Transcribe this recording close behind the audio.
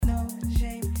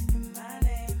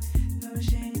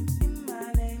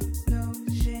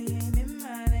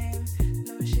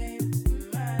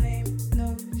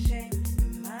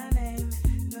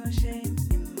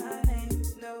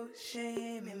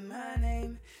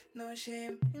No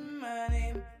shame in my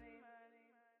name.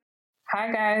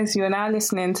 Hi guys, you are now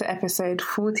listening to episode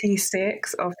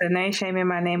 46 of the No Shame in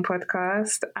My Name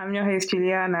podcast. I'm your host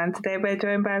Juliana and today we're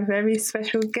joined by a very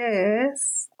special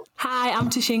guest. Hi, I'm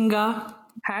Tashinga.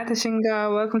 Hi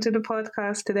Tashinga, welcome to the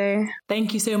podcast today.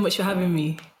 Thank you so much for having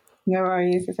me. No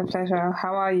worries, it's a pleasure.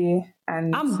 How are you?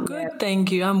 And I'm good, thank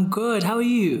you. I'm good. How are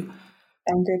you?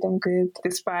 I'm good.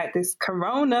 Despite this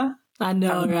corona. I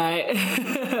know, right?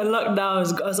 Lockdown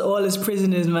has got us all as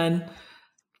prisoners, man.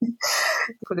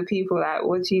 For the people, like,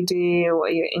 what do you do? What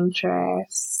are your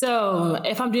interests? So,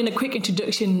 if I'm doing a quick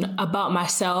introduction about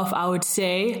myself, I would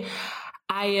say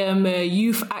I am a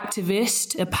youth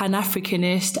activist, a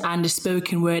Pan-Africanist, and a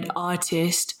spoken word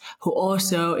artist who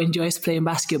also enjoys playing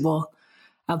basketball.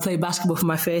 I played basketball for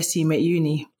my first team at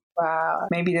uni. Wow.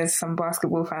 Maybe there's some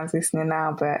basketball fans listening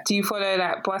now, but do you follow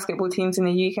like basketball teams in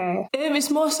the UK?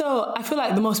 It's more so, I feel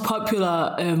like the most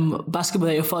popular basketball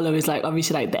that you follow is like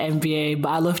obviously like the NBA, but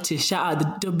I love to shout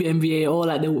out the WNBA or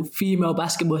like the female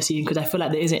basketball scene because I feel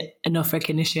like there isn't enough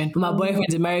recognition. But my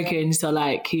boyfriend's American, so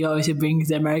like he always brings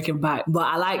the American back. But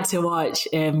I like to watch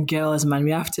girls, man.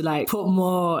 We have to like put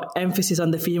more emphasis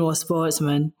on the female sports,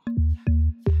 man.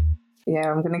 Yeah,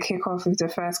 I'm going to kick off with the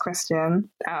first question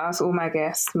I ask all my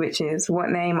guests, which is, what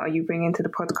name are you bringing to the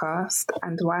podcast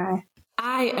and why?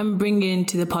 I am bringing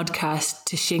to the podcast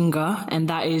Tashinga, and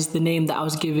that is the name that I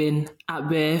was given at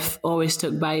birth, always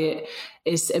stuck by it.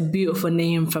 It's a beautiful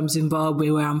name from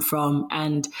Zimbabwe, where I'm from,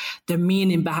 and the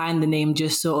meaning behind the name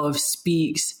just sort of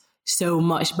speaks so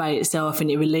much by itself, and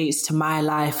it relates to my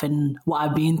life and what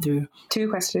I've been through. 2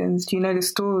 questions. Do you know the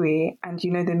story and do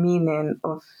you know the meaning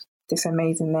of this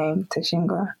amazing name,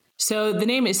 Tashinga? So the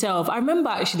name itself, I remember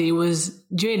actually it was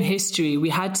during history. We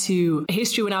had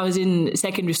history when I was in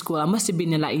secondary school. I must have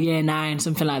been in like year 9,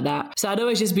 something like that. So I'd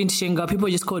always just been Tashinga. People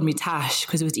just called me Tash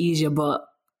because it was easier. But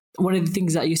one of the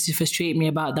things that used to frustrate me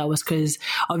about that was because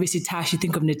obviously Tash, you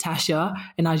think of Natasha.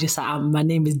 And I was just like, my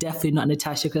name is definitely not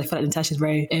Natasha because I feel like Natasha is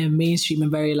very mainstream and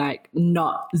very like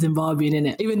not Zimbabwean in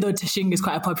it, even though Tashinga is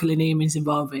quite a popular name in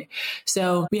Zimbabwe.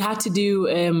 So we had to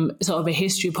do sort of a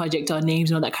history project on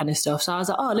names and all that kind of stuff. So I was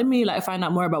like, let me like find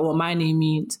out more about what my name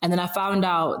means. And then I found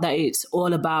out that it's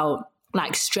all about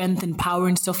like strength and power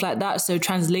and stuff like that. So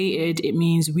translated, it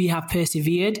means we have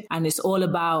persevered, and it's all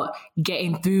about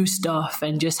getting through stuff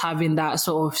and just having that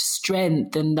sort of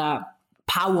strength and that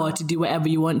power to do whatever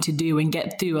you want to do and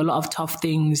get through a lot of tough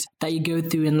things that you go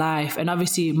through in life. And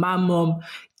obviously my mum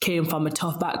came from a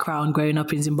tough background growing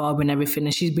up in Zimbabwe and everything,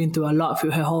 and she's been through a lot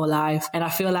through her whole life. And I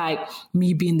feel like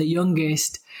me being the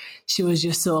youngest, she was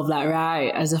just sort of like,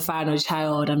 right, as a final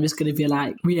child, I'm just going to be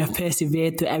like, we have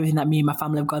persevered through everything that me and my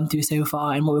family have gone through so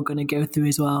far and what we're going to go through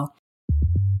as well.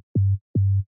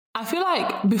 I feel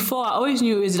like before, I always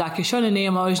knew it was like a Shona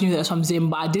name. I always knew that was from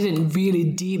Zim, but I didn't really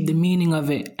deep the meaning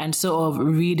of it and sort of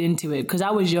read into it. Because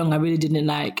I was young, I really didn't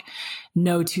like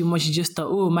know too much. You just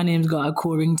thought, my name's got a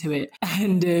cool ring to it.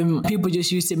 And people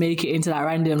just used to make it into like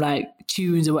random like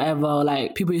tunes or whatever.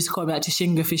 Like people used to call me like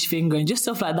Tashinga Fish Finger and just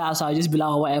stuff like that. So I'd just be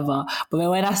like, whatever. But then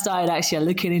when I started actually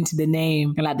looking into the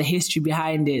name and like the history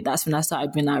behind it, that's when I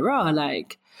started being like,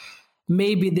 like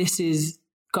maybe this is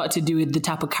got to do with the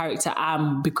type of character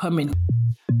I'm becoming.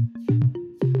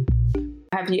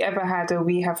 Have you ever had a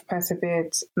we have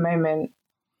persevered moment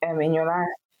in your life?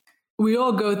 We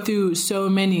all go through so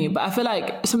many, but I feel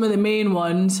like some of the main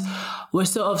ones were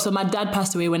sort of, so my dad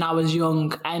passed away when I was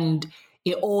young, and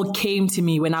it all came to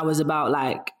me when I was about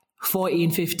like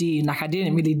 14, 15. Like I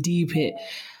didn't really deep it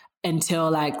until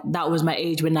like that was my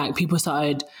age when like people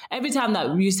started, every time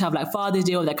that we used to have like Father's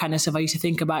Day or that kind of stuff, I used to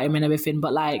think about him and everything.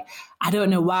 But like, I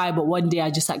don't know why, but one day I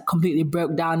just like completely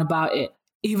broke down about it.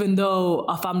 Even though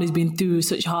our family's been through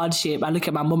such hardship, I look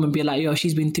at my mum and be like,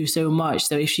 she's been through so much.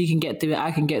 So if she can get through it,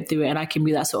 I can get through it, and I can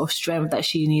be that sort of strength that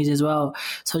she needs as well.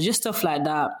 So just stuff like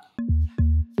that.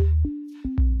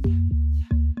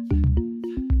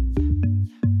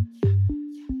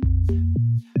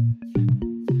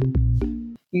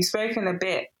 You've spoken a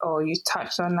bit, or you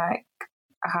touched on like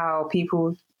how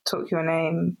people took your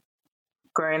name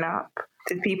growing up.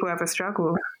 Did people ever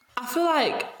struggle? I feel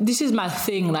like this is my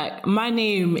thing. Like my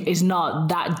name is not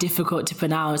that difficult to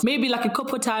pronounce. Maybe like a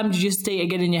couple of times you just say it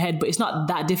again in your head, but it's not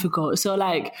that difficult. So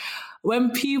like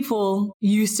when people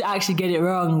used to actually get it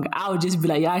wrong, I would just be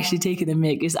like, you're actually taking the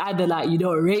mick. It's either like you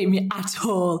don't rate me at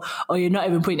all or you're not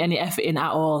even putting any effort in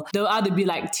at all. There'll either be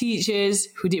like teachers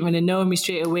who didn't really know me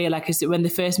straight away. Like when they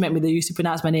first met me, they used to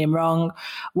pronounce my name wrong.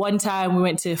 One time we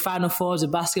went to Final Fours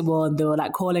of basketball and they were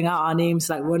like calling out our names,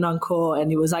 like run on court.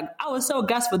 And it was like, I was so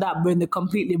gassed for that when they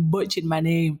completely butchered my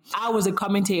name. I was a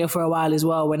commentator for a while as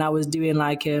well when I was doing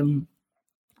like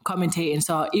commentating.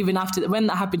 So even after when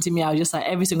that happened to me, I was just like,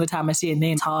 every single time I see a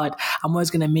name, it's hard. I'm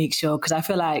always going to make sure, because I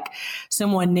feel like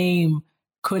someone's name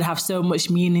could have so much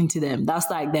meaning to them. That's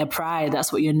like their pride.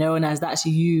 That's what you're known as. That's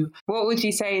you. What would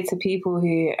you say to people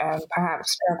who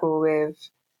perhaps struggle with,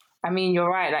 I mean, you're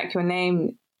right, like your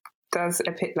name does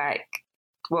appear like,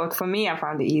 well, for me, I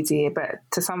found it easy, but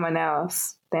to someone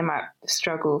else, they might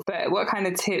struggle. But what kind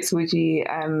of tips would you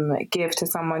give to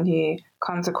someone who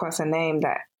comes across a name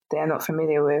that they're not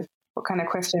familiar with? What kind of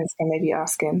questions can they be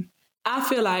asking? I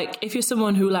feel like if you're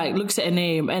someone who like looks at a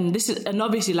name, and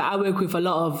obviously like I work with a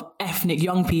lot of ethnic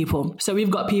young people. So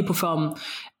we've got people from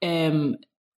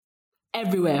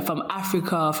everywhere, from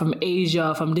Africa, from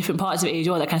Asia, from different parts of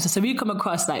Asia, all that kind of stuff. So we come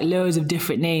across like loads of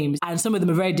different names, and some of them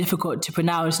are very difficult to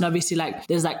pronounce. And obviously like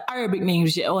there's like Arabic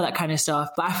names, all that kind of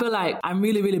stuff. But I feel like I'm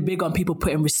really, really big on people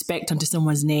putting respect onto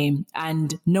someone's name,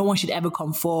 and no one should ever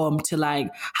conform to like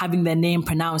having their name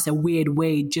pronounced a weird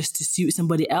way just to suit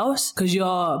somebody else. Because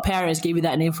your parents gave you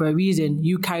that name for a reason.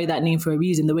 You carry that name for a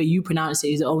reason. The way you pronounce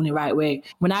it is the only right way.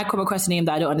 When I come across a name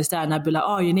that I don't understand, I'd be like,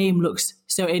 oh, your name looks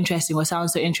so interesting or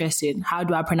sounds so interesting. How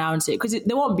do I pronounce it? Because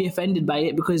they won't be offended by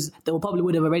it, because they probably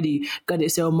would have already got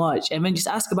it so much. And then just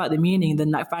ask about the meaning,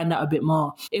 then like find out a bit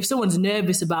more. If someone's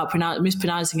nervous about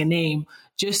mispronouncing a name,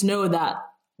 just know that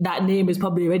that name has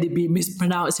probably already been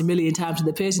mispronounced a million times, and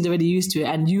the person's already used to it.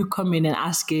 And you come in and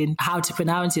asking how to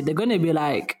pronounce it, they're going to be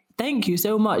like, thank you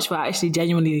so much for actually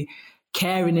genuinely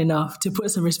caring enough to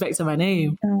put some respect on my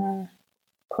name.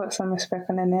 Put some respect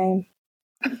on a name.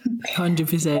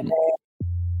 100%.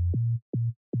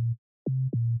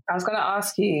 I was going to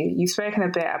ask you, you've spoken a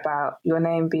bit about your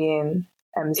name being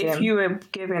Zim. If you were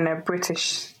given a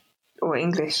British or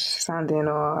English sounding,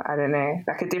 or I don't know,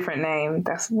 like a different name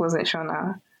that wasn't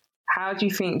Shona, how do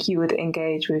you think you would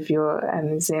engage with your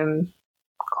Zim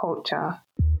culture?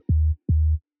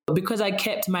 Because I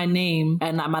kept my name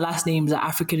and like my last name's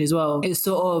African as well, it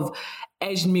sort of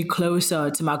edged me closer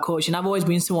to my culture. And I've always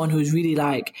been someone who's really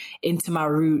like into my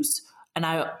roots, and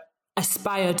I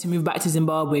aspire to move back to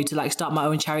Zimbabwe to like start my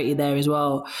own charity there as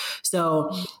well.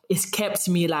 So it's kept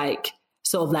me like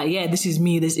sort of like, yeah, this is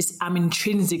me. I'm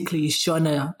intrinsically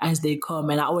Shona as they come,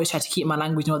 and I always try to keep my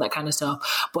language and all that kind of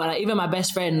stuff. But like, even my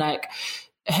best friend, like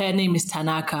her name is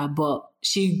Tanaka, but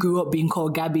she grew up being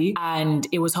called Gabby, and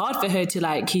it was hard for her to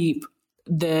like keep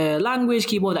the language,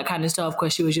 keep all that kind of stuff,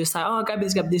 because she was just like, oh,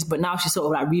 Gabby's got this. But now she's sort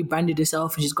of like rebranded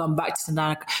herself, and she's gone back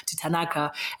to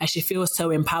Tanaka, and she feels so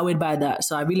empowered by that.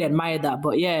 So I really admire that.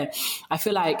 But yeah, I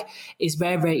feel like it's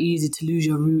very, very easy to lose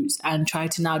your roots and try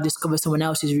to now discover someone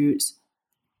else's roots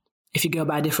if you go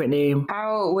by a different name.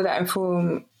 How would that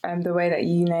inform the way that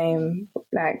you name,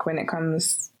 like when it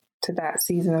comes to that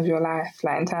season of your life,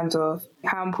 like in terms of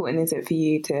how important is it for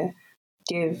you to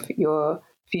give your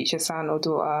future son or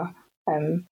daughter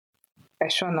a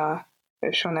Shona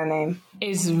name?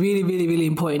 It's really, really, really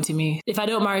important to me. If I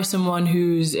don't marry someone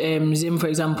who's Zim, for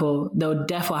example, they'll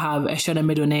definitely have a Shona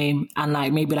middle name and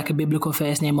like maybe like a biblical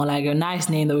first name, or like a nice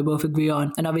name that we both agree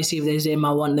on. And obviously if there's Zim,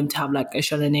 I want them to have like a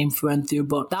Shona name through and through,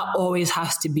 but that always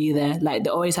has to be there. Like they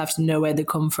always have to know where they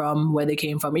come from, where they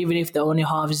came from. Even if they're only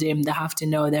half Zim, they have to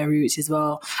know their roots as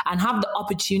well, and have the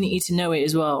opportunity to know it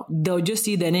as well. They'll just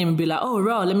see their name and be like, oh,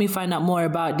 raw, let me find out more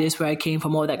about this, where I came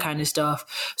from, all that kind of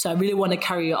stuff. So I really want to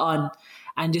carry it on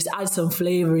and just add some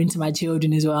flavor into my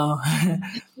children as well.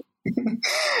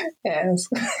 Yes.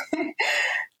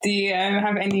 Do you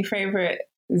have any favorite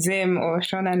Zim or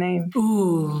Shona name?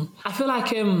 Ooh, I feel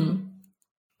like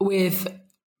with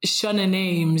Shona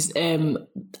names,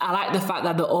 I like the fact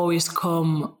that they always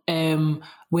come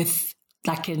with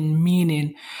like a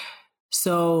meaning.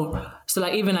 So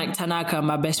like even like Tanaka,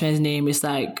 my best friend's name is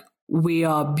like, we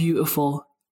are beautiful.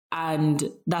 And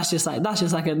that's just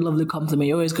like a lovely compliment.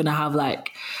 You're always gonna have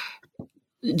like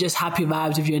just happy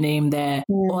vibes with your name there.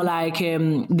 Or like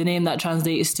the name that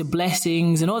translates to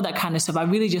blessings and all that kind of stuff. I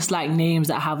really just like names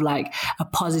that have like a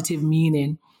positive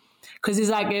meaning. Because it's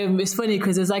like, it's funny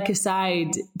because there's like a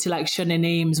side to like Shona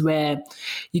names where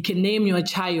you can name your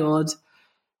child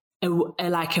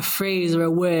like a phrase or a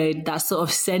word that's sort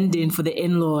of sending for the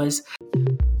in-laws.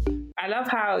 I love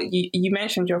how you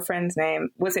mentioned your friend's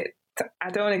name. Was it, I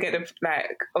don't want to get the,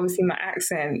 like, obviously my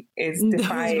accent is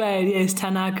defiant. Yes,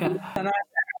 Tanaka.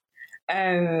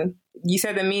 You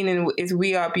said the meaning is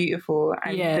we are beautiful,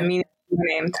 and the meaning of the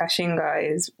name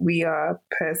Tashinga is we have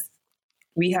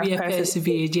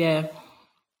persevered. Yeah,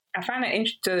 I find it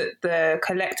interesting, the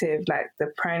collective, like the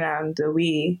pronoun the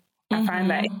we. I find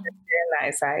that interesting. That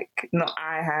it's like not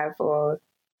I have or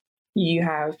you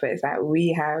have, but it's like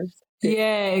we have.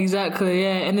 Yeah, exactly.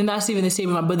 Yeah, and then that's even the same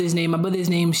with my brother's name. My brother's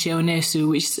name is Sheonesu,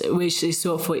 which is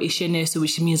short for Ishenesu,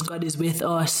 which means God is with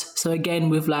us. So again,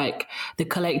 with like the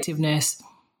collectiveness.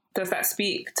 Does that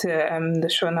speak to the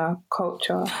Shona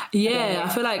culture? Yeah, I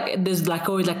feel like there's like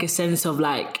always like a sense of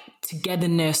like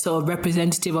togetherness, sort of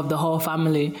representative of the whole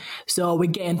family. So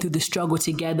we're getting through the struggle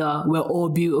together. We're all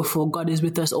beautiful. God is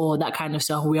with us all, that kind of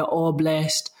stuff. We are all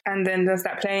blessed. And then does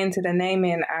that play into the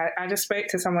naming? I just spoke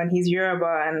to someone, he's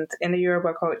Yoruba, and in the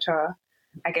Yoruba culture,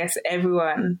 I guess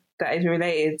everyone that is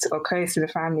related or close to the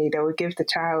family, they will give the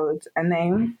child a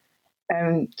name.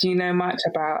 Do you know much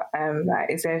about like,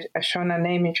 is there a Shona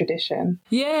naming tradition?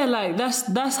 Yeah, like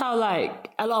that's how like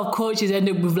a lot of cultures end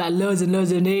up with like loads and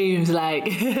loads of names, like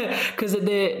because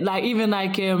they like even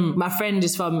like my friend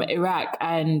is from Iraq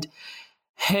and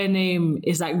her name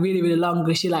is like really, really long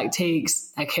because she like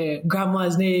takes like her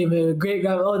grandma's name, her great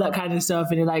grandma, all that kind of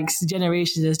stuff, and it like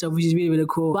generations and stuff, which is really, really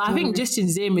cool. But I think just in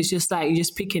Zim, it's just like you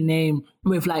just pick a name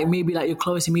with like maybe like your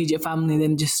close immediate family,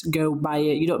 then just go by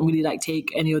it. You don't really like take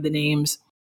any other names.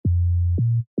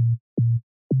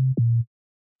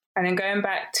 And then going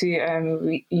back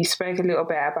to you spoke a little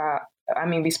bit about.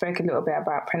 We spoke a little bit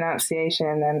about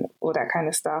pronunciation and all that kind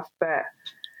of stuff, but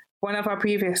one of our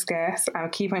previous guests, I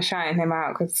keep on shouting him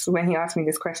out because when he asked me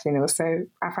this question,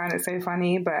 I found it so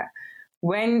funny. But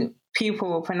when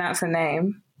people pronounce a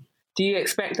name, do you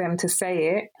expect them to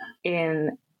say it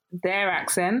in their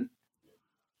accent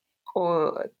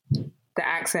or the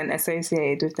accent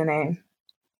associated with the name?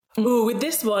 Ooh, with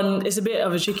this one, it's a bit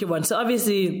of a tricky one. So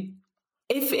obviously,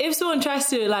 if someone tries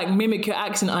to like mimic your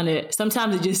accent on it,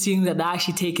 sometimes it just seems that they're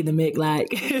actually taking the mick, like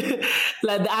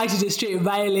they're actually just straight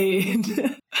violating.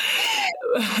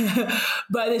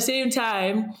 But at the same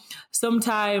time,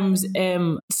 sometimes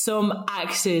some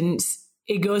accents,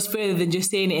 it goes further than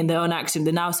just saying it in their own accent.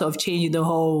 They're now sort of changing the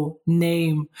whole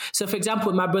name. So for example,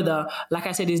 with my brother, like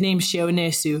I said, his name's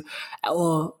Sheonesu,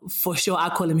 or for sure I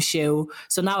call him Sheo.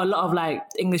 So now a lot of like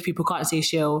English people can't say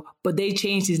Sheo, but they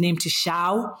changed his name to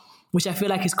Shao, which I feel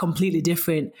like is completely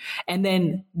different. And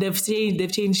then they've changed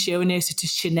Sheonesu to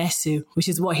Shinesu, which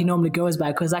is what he normally goes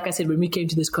by. Because like I said, when we came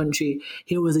to this country,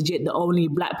 he was legit the only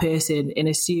black person in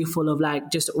a sea full of like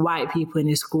just white people in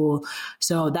his school.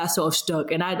 So that sort of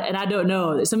stuck. And I don't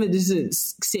know, something doesn't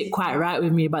sit quite right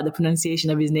with me about the pronunciation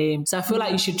of his name. So I feel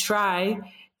like you should try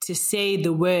to say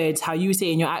the words how you say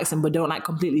it in your accent, but don't like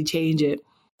completely change it.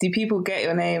 Do people get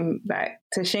your name like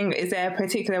Tashinga? Is there a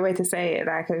particular way to say it,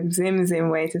 like a Zim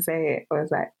way to say it, or is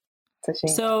that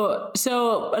Tashinga?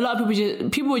 So a lot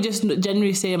of people would just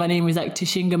generally say my name is like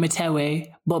Tashinga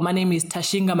Matewe, but my name is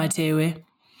Tashinga Matewe.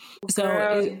 So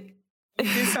Girl,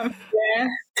 do something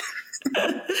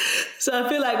there. So I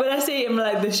feel like when I say it in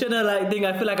like the Shona like thing,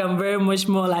 I feel like I'm very much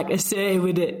more like assertive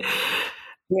with it.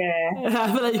 Yeah.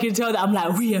 I feel like you can tell that I'm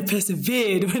like, we have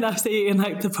persevered when I say it in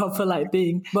like the proper like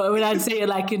thing. But when I say it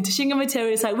like in Tashinga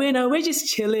Matewe, it's like, we're just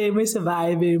chilling, we're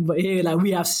surviving. But here, like,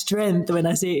 we have strength when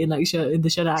I say it in like in the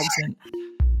Shona accent.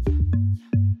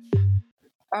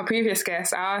 Our previous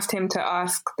guest, I asked him to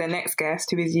ask the next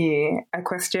guest, who is you, a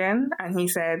question. And he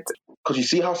said... Because you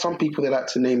see how some people, they like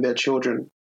to name their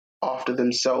children after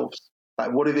themselves.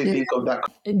 Like, what do they think of that?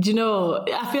 Do you know,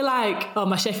 I feel like,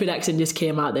 my Sheffield accent just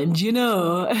came out then. Do you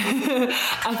know?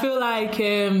 I feel like,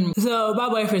 so my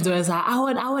boyfriend's always like, I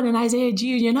want an Isaiah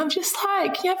Jr. And I'm just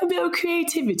like, can you have a bit of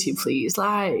creativity, please?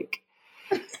 Like,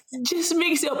 just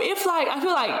mix it up. I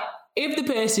feel like if the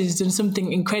person's done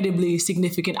something incredibly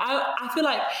significant, I feel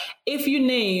like if you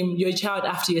name your child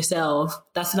after yourself,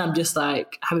 that's when I'm just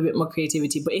like, have a bit more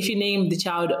creativity. But if you name the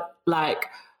child like,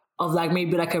 of like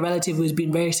maybe like a relative who's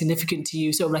been very significant to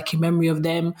you, sort of like in memory of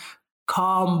them,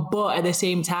 calm, but at the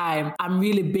same time, I'm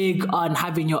really big on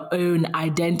having your own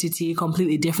identity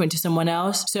completely different to someone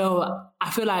else. So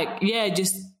I feel like, yeah,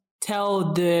 just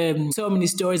tell them so many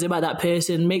stories about that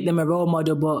person, make them a role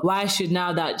model, but why should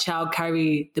now that child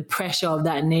carry the pressure of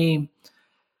that name?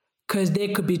 Because they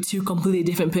could be two completely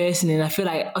different person, and I feel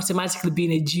like automatically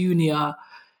being a junior,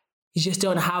 you just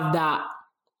don't have that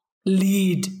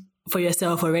lead for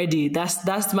yourself already.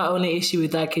 That's my only issue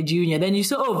with like a junior. Then you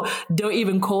sort of don't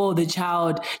even call the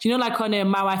child, you know, like on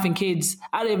My Wife and Kids,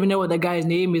 I don't even know what the guy's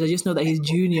name is. I just know that he's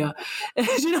junior. Do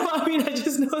you know what I mean? I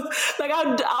just know, like,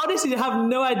 I honestly have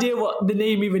no idea what the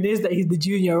name even is that he's the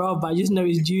junior of, but I just know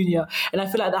he's junior. And I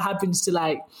feel like that happens to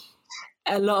like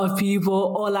a lot of people,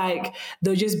 or like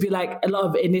they'll just be like a lot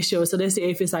of initials. So let's say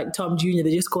if it's like Tom Jr.,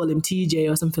 they just call him TJ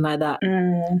or something like that.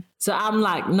 So I'm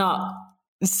like not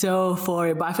so for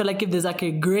it, but I feel like if there's like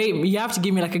you have to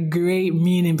give me like a great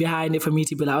meaning behind it for me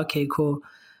to be like, okay, cool.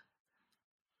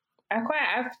 I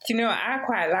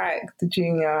quite like the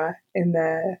junior in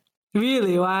the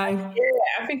Really? Why?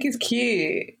 Yeah, I think it's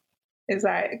cute. It's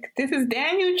like, this is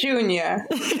Daniel Jr.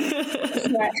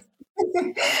 Like,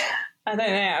 I don't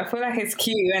know. I feel like it's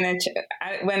cute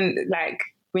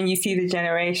when you see the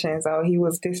generations. Oh, he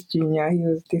was this junior. He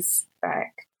was this,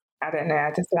 like, I don't know.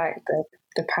 I just like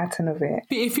the pattern of it.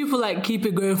 If people like keep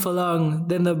it going for long,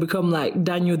 then they'll become like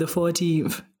Daniel the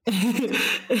 14th.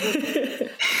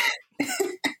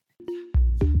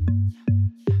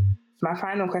 My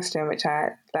final question, which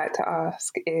I'd like to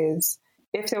ask, is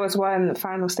if there was one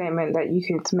final statement that you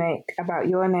could make about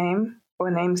your name or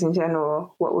names in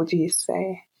general, what would you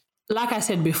say? Like I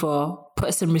said before,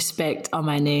 put some respect on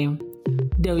my name.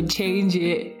 Don't change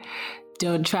it.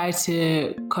 Don't try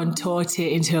to contort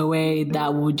it into a way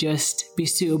that will just be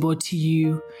suitable to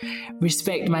you.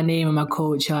 Respect my name and my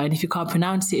culture. And if you can't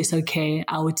pronounce it, it's okay.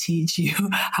 I will teach you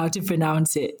how to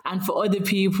pronounce it. And for other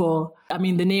people, I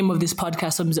mean, the name of this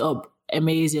podcast sums it up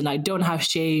amazing. Like, don't have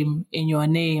shame in your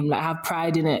name. Like, have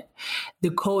pride in it.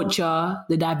 The culture,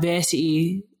 the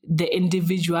diversity, the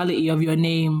individuality of your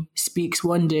name speaks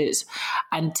wonders,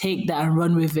 and take that and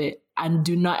run with it. And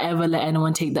do not ever let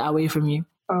anyone take that away from you.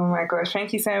 Oh my gosh,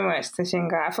 thank you so much,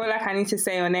 Tashinga. I feel like I need to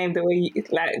say your name the way you,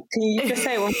 like, can you just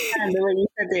say it one time the way you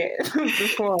said it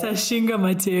before? Tashinga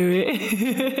Matere.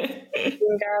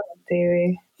 Tashinga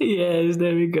Matere. Yes,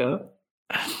 there we go.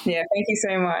 Yeah, thank you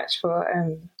so much for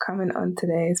coming on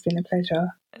today. It's been a pleasure.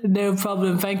 No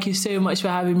problem. Thank you so much for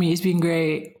having me. It's been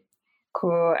great.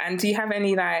 Cool. And do you have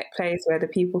any like place where the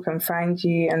people can find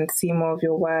you and see more of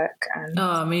your work?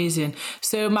 Oh, amazing.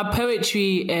 So my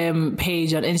poetry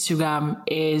page on Instagram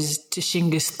is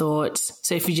Tashinga's Thoughts.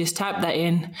 So if you just type that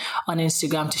in on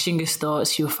Instagram, Tashinga's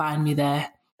Thoughts, you'll find me there.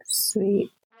 Sweet.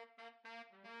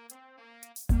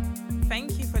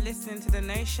 Thank you for listening to the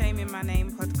No Shame in My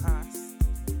Name podcast.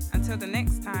 Until the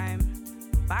next time,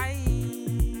 bye.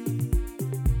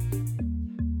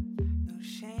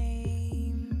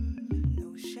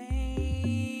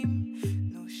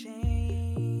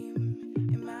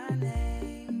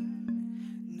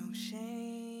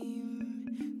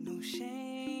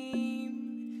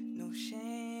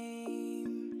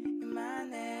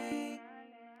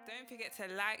 Don't forget to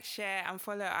like, share and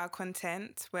follow our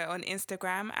content. We're on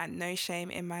Instagram at No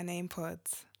Shame in My Name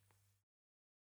Pods.